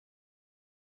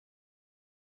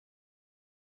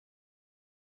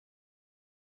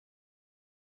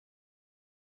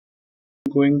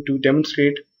going to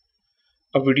demonstrate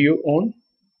a video on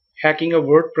hacking a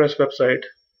WordPress website.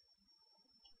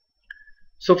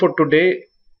 So for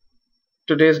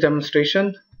today's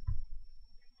demonstration,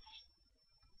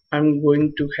 I'm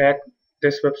going to hack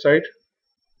this website,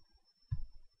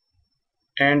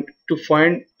 and to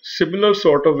find similar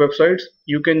sort of websites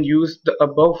you can use the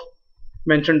above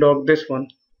mentioned of this one.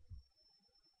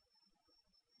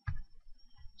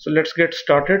 So let's get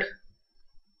started.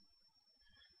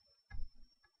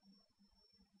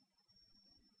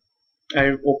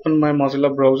 I've opened my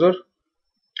Mozilla browser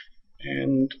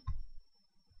and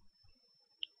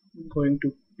I'm going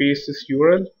to paste this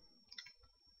URL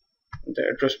in the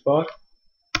address bar.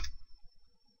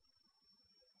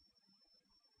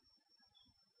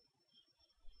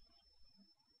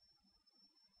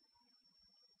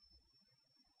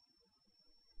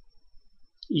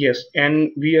 Yes,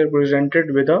 and we are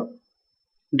presented with a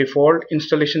default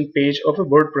installation page of a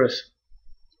WordPress.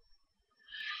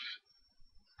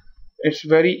 It's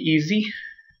very easy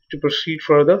to proceed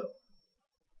further.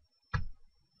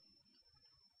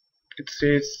 It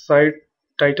says site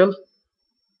title.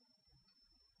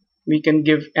 We can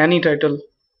give any title.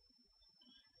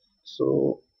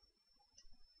 So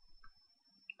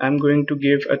I'm going to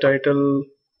give a title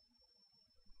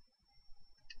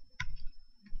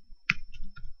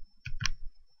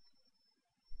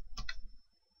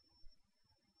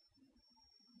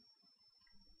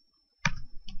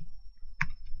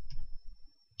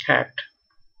hacked,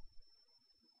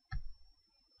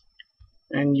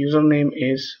 and username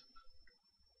is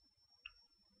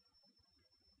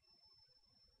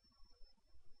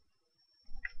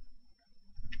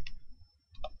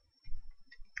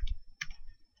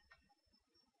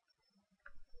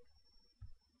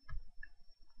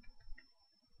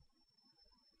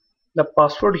the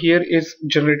password here is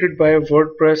generated by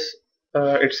WordPress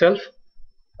itself.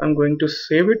 I'm going to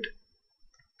save it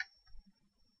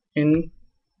in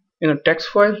a text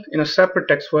file, in a separate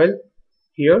text file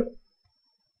here.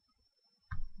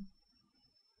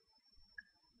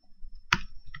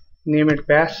 Name it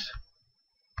pass.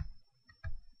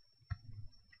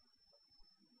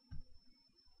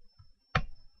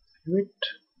 Save it.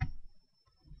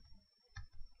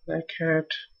 Black hat.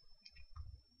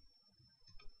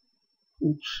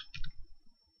 Oops.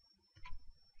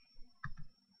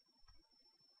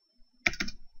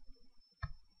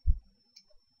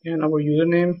 And our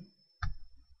username,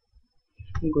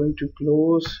 I'm going to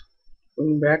close,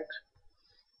 going back.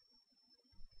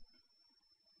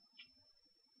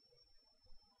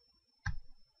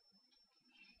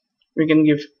 We can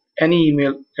give any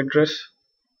email address.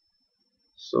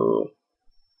 So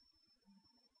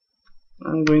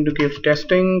I'm going to give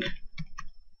testing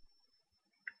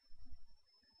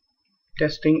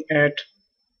at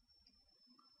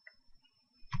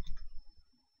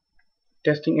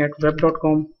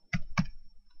web.com,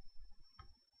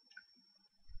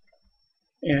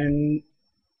 and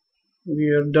we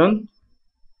are done.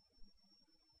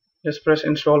 Let's press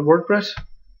install WordPress.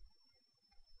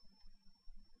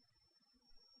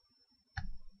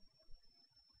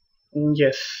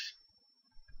 Yes,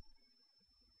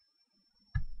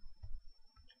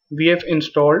 we have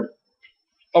installed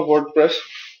a WordPress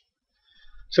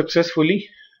successfully.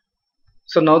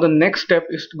 So now the next step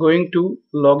is going to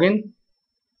log in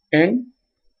and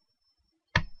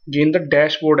gain the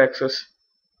dashboard access.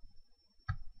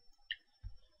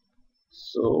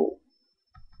 So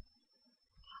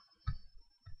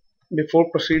before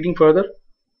proceeding further,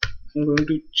 I'm going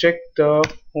to check the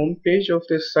home page of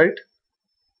this site.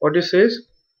 What it says?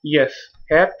 Yes,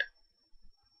 hacked,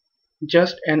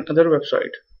 just another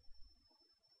website.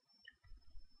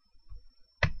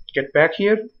 Get back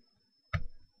here.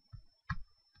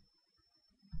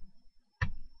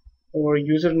 Our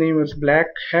username is black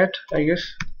hat, I guess.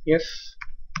 Yes,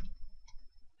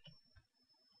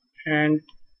 and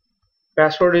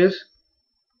password is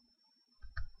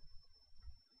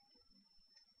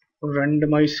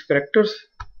randomized characters.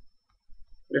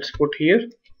 Let's put here.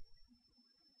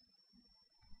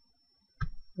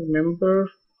 Remember,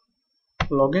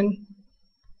 login.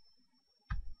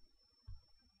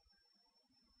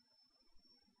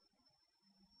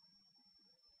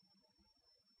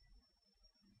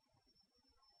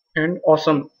 And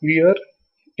awesome, we are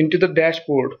into the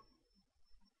dashboard.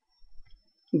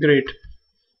 Great.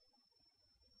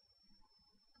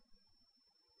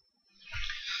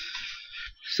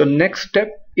 So next step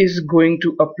is going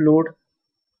to upload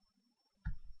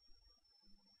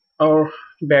our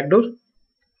backdoor.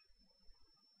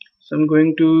 So I'm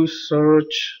going to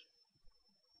search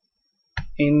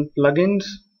in plugins.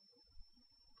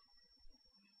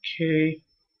 Okay,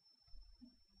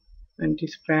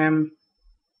 anti-spam.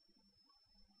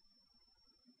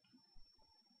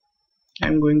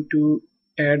 I'm going to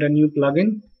add a new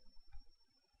plugin.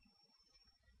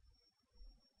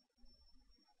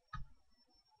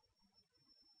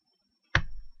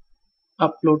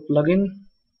 Upload plugin.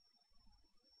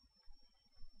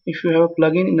 If you have a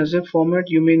plugin in a zip format,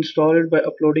 you may install it by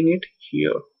uploading it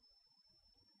here.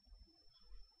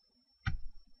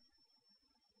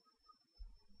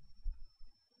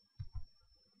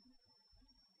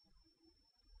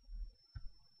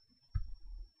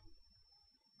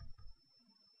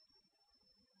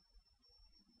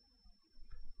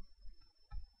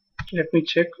 Let me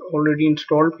check already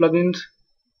installed plugins.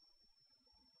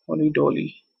 Holy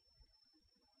dolly.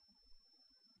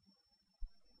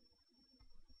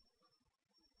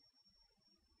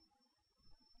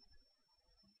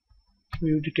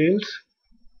 View details.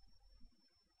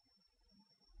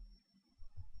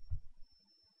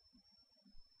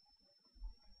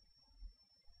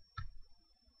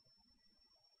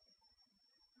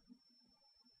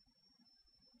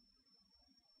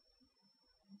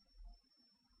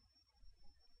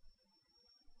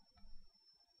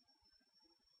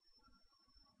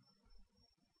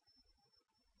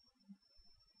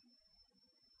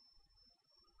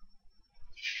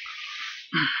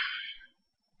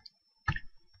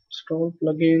 Install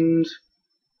plugins.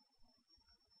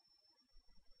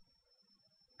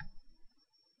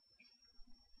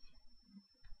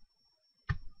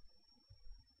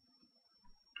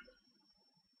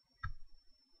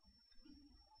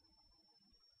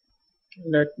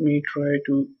 Let me try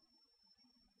to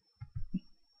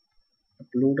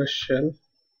upload a shell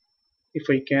if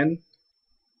I can.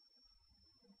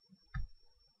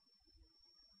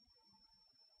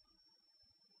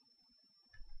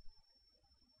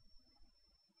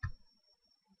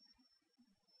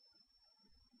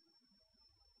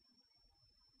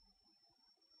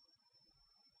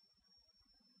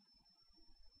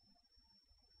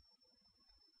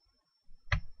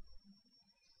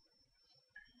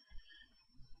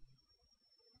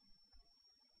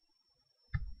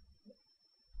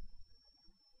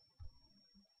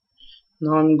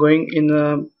 Now I'm going in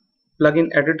a plugin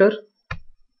editor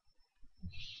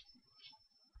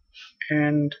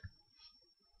and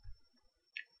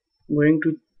going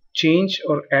to change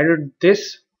or edit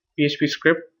this PHP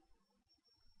script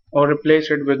or replace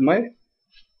it with my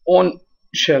own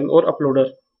shell or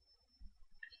uploader.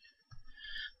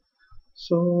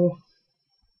 So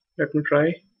let me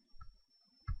try.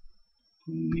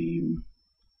 Name.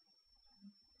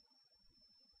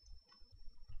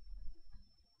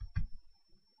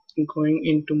 Going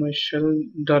into my shell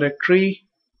directory.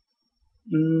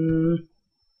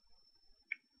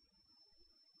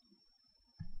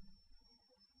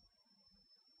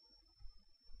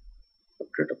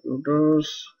 Update uploaders.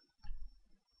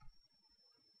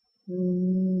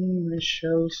 My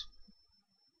shells.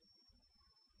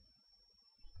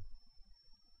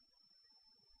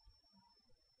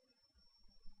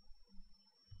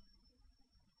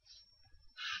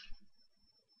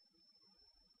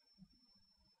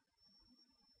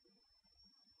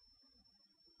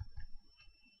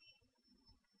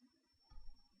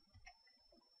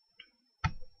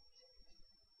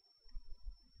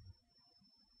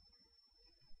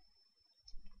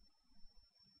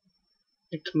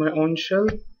 It's my own shell.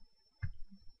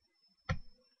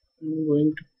 I'm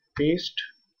going to paste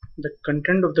the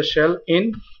content of the shell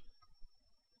in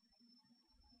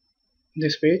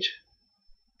this page.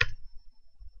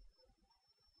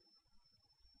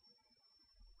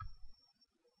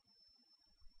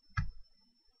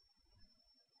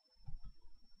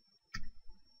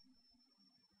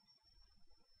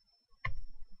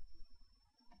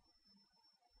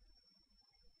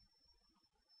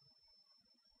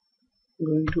 I'm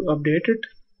going to update it.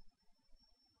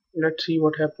 Let's see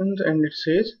what happens, and it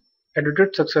says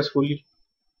edited successfully.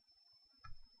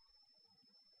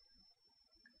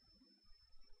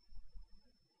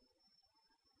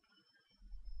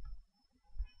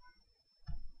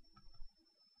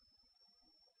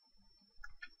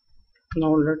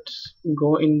 Now let's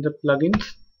go in the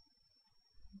plugins.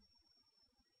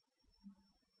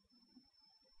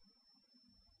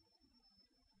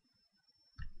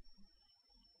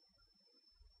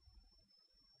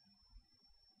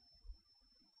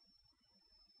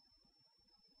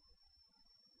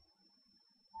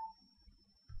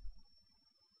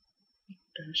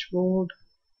 Dashboard.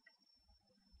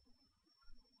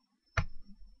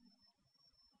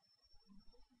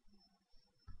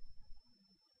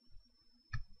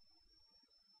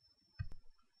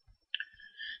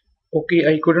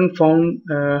 Okay, I couldn't find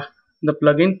the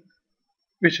plugin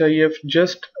which I have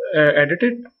just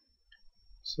edited.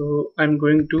 So I'm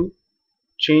going to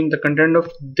change the content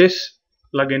of this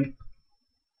plugin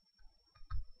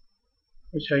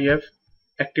which I have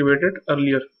activated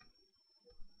earlier.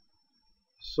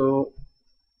 So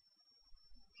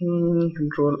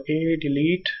Control A,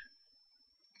 delete.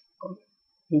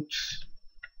 Oops.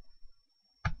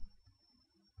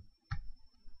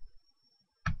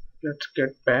 Let's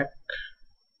get back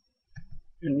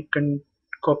and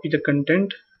copy the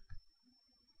content.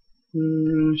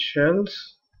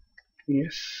 Shells.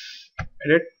 Yes.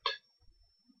 Edit.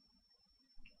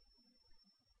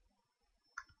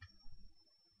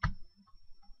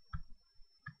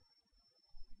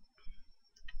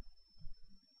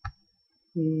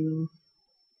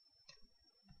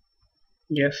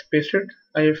 Yes, pasted.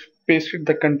 I have pasted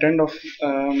the content of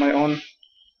my own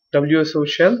WSO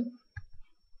shell.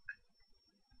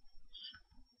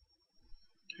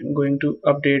 I'm going to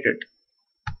update it.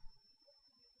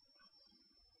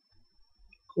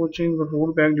 Coaching will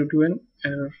roll back due to an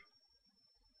error.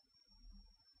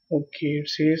 Okay, it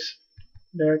says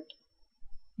that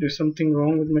there's something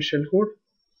wrong with my shell code.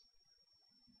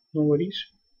 No worries.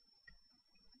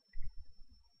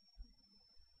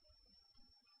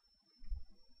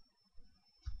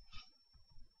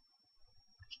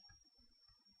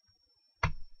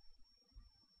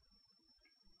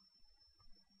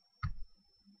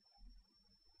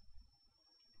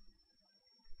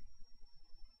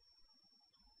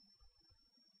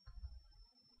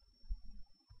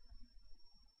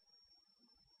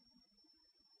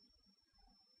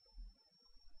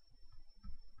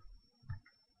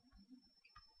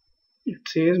 It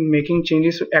says making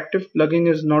changes to active plugin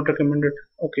is not recommended.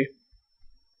 Okay.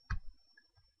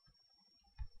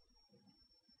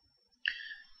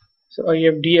 So I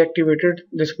have deactivated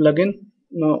this plugin.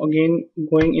 Now again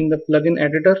going in the plugin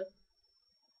editor,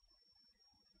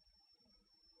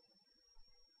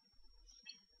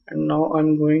 and now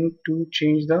I'm going to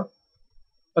change the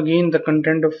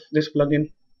content of this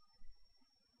plugin.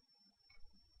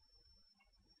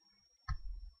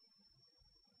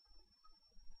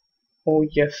 Oh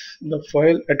yes, the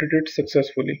file edited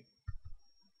successfully.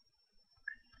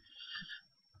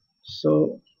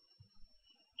 So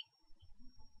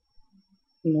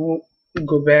now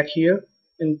go back here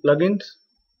in plugins,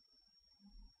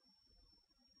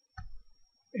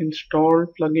 install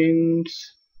plugins.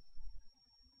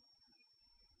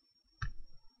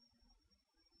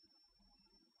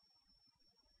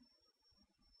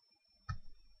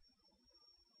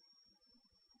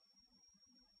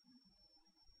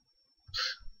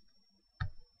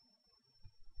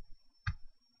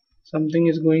 Something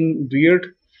is going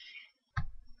weird.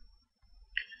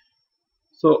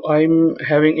 So I'm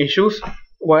having issues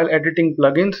while editing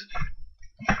plugins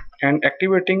and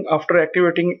after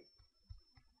activating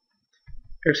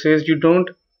it says you don't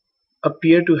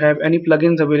appear to have any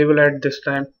plugins available at this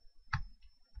time.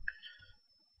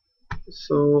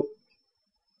 So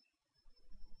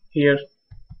here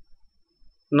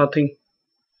nothing.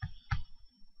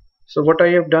 So what I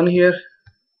have done here,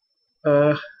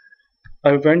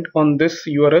 I went on this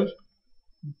URL,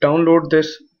 download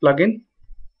this plugin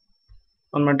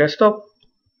on my desktop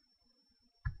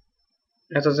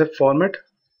as a zip format,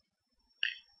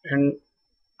 and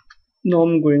now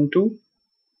I'm going to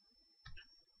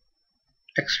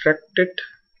extract it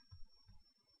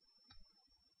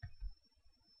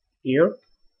here.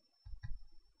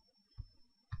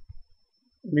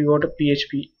 We got a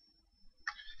PHP.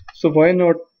 So why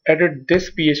not edit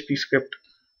this PHP script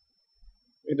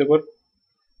with our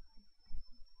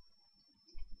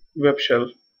web shell?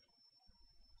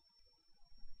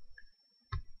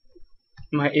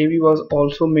 My AV was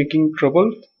also making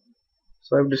trouble,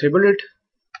 so I've disabled it,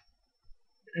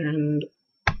 and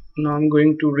now I'm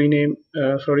going to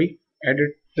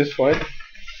edit this file,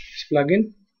 this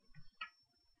plugin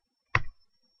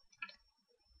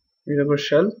with our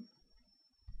shell,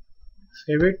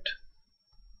 save it,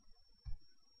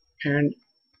 and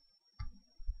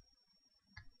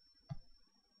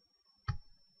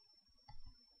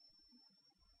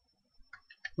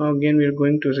now again we are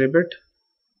going to zip it,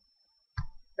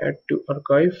 add to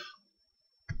archive,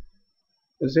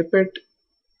 zip it,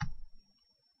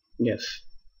 yes,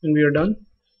 and we are done.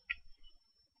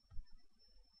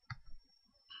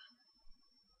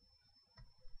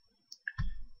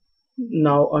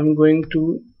 Now I'm going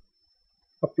to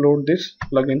upload this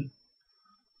plugin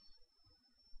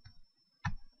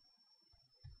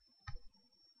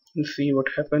and see what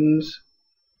happens.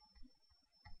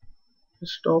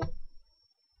 Stop.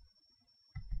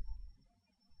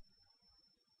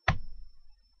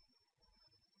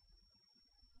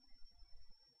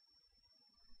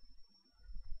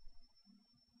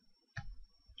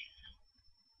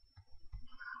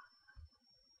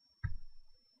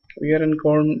 We are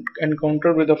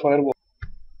encountered with a firewall.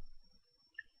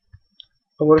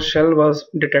 Our shell was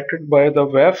detected by the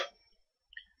WAF.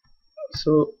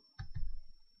 So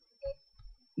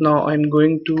now I'm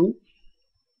going to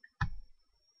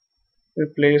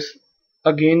replace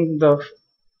again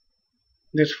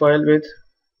this file with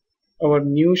our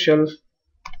new shell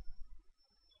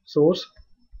source.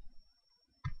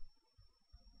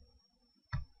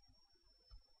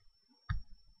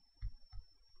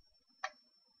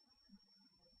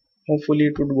 Hopefully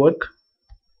it would work.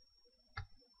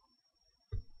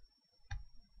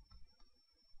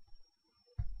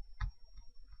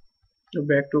 Go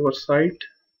back to our site,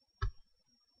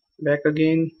 back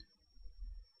again,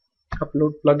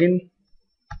 upload plugin,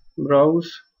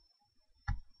 browse,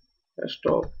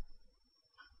 desktop.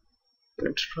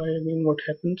 Let's try again what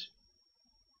happens.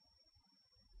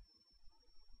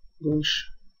 Goosh.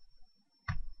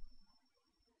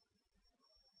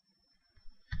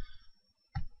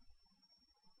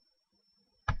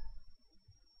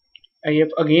 I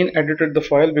have again edited the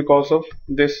file because of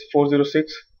this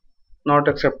 406 not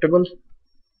acceptable.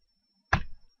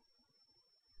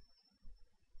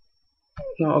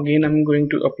 Now again I'm going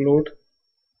to upload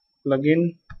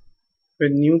plugin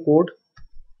with new code.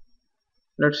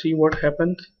 Let's see what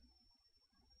happens.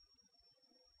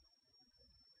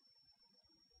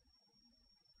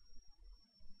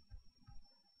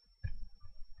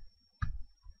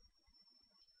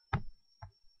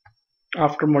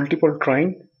 After multiple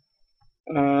trying,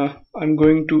 I'm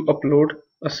going to upload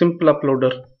a simple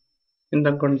uploader in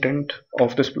the content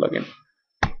of this plugin.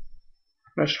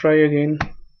 Let's try again.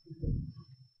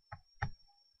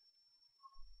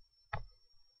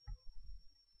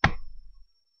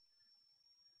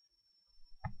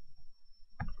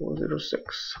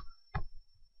 (406).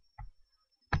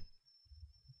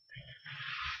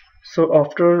 So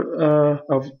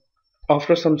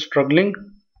after some struggling,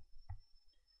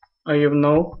 I have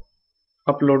now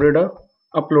uploaded a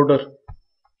uploader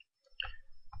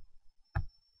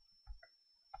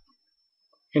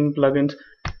in plugins.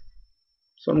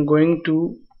 So I'm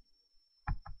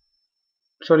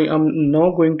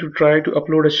now going to try to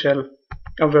upload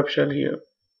a web shell here.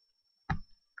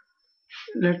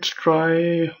 Let's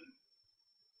try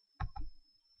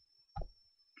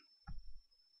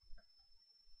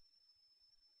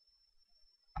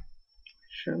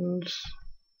shells.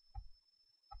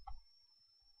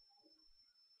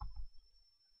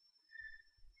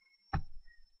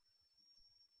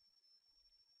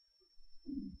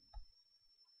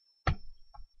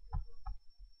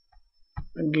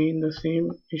 Again the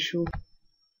same issue.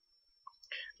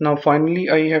 Now finally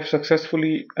I have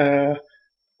successfully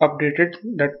updated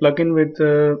that plugin with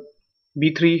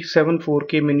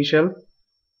B374K mini shell,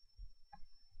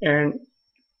 and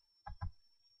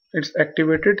it's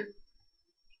activated.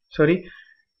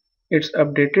 It's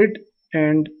updated,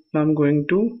 and I'm going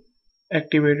to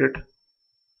activate it.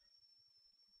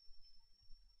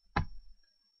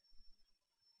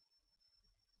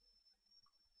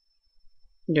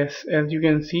 Yes, as you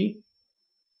can see,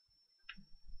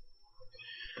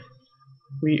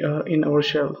 we are in our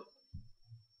shell.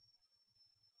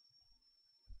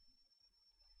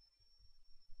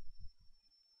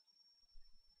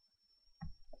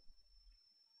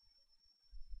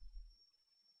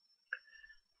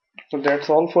 So that's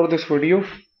all for this video.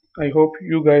 I hope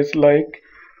you guys like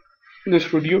this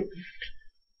video.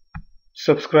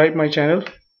 Subscribe my channel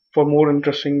for more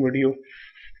interesting video.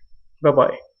 Bye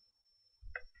bye.